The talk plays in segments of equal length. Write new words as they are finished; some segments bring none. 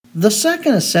The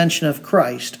second ascension of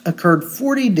Christ occurred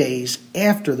 40 days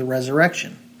after the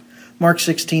resurrection. Mark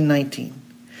 16:19.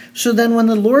 So then when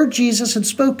the Lord Jesus had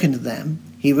spoken to them,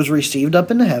 he was received up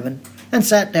into heaven and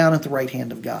sat down at the right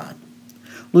hand of God.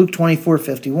 Luke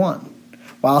 24:51.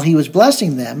 While he was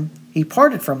blessing them, he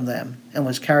parted from them and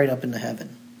was carried up into heaven.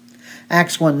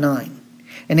 Acts 1:9.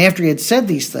 And after he had said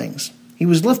these things, he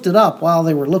was lifted up while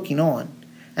they were looking on,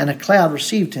 and a cloud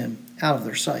received him out of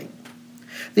their sight.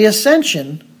 The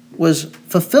ascension was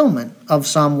fulfillment of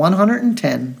Psalm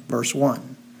 110, verse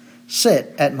 1.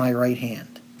 Sit at my right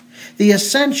hand. The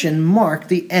ascension marked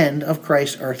the end of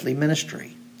Christ's earthly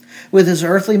ministry. With his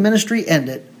earthly ministry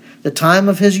ended, the time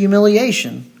of his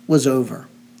humiliation was over.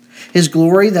 His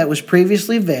glory that was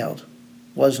previously veiled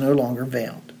was no longer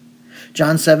veiled.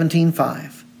 John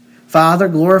 17:5. Father,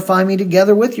 glorify me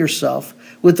together with yourself,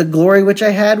 with the glory which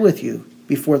I had with you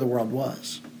before the world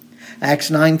was. Acts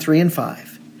 9:3 and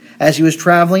 5. As he was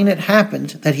traveling, it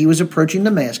happened that he was approaching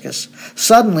Damascus.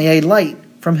 Suddenly a light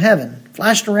from heaven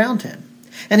flashed around him.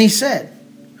 And he said,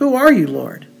 Who are you,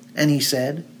 Lord? And he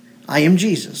said, I am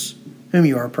Jesus, whom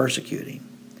you are persecuting.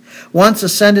 Once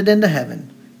ascended into heaven,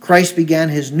 Christ began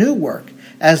his new work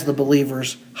as the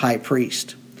believer's high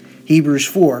priest. Hebrews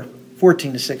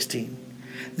 4:14-16.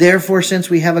 Therefore, since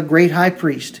we have a great high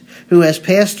priest who has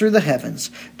passed through the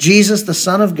heavens, Jesus the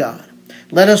Son of God,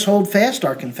 let us hold fast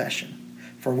our confession.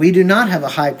 For we do not have a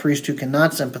high priest who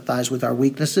cannot sympathize with our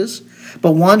weaknesses,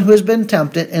 but one who has been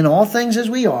tempted in all things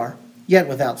as we are, yet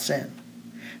without sin.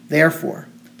 Therefore,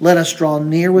 let us draw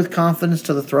near with confidence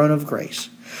to the throne of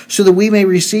grace, so that we may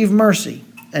receive mercy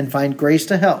and find grace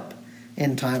to help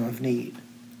in time of need.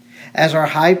 As our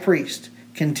high priest,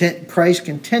 Christ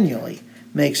continually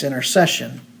makes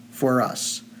intercession for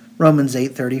us. Romans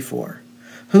 8:34.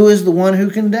 Who is the one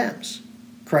who condemns?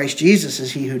 Christ Jesus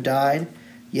is he who died,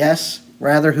 yes,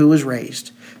 rather who was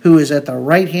raised, who is at the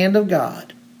right hand of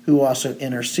God, who also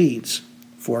intercedes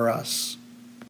for us.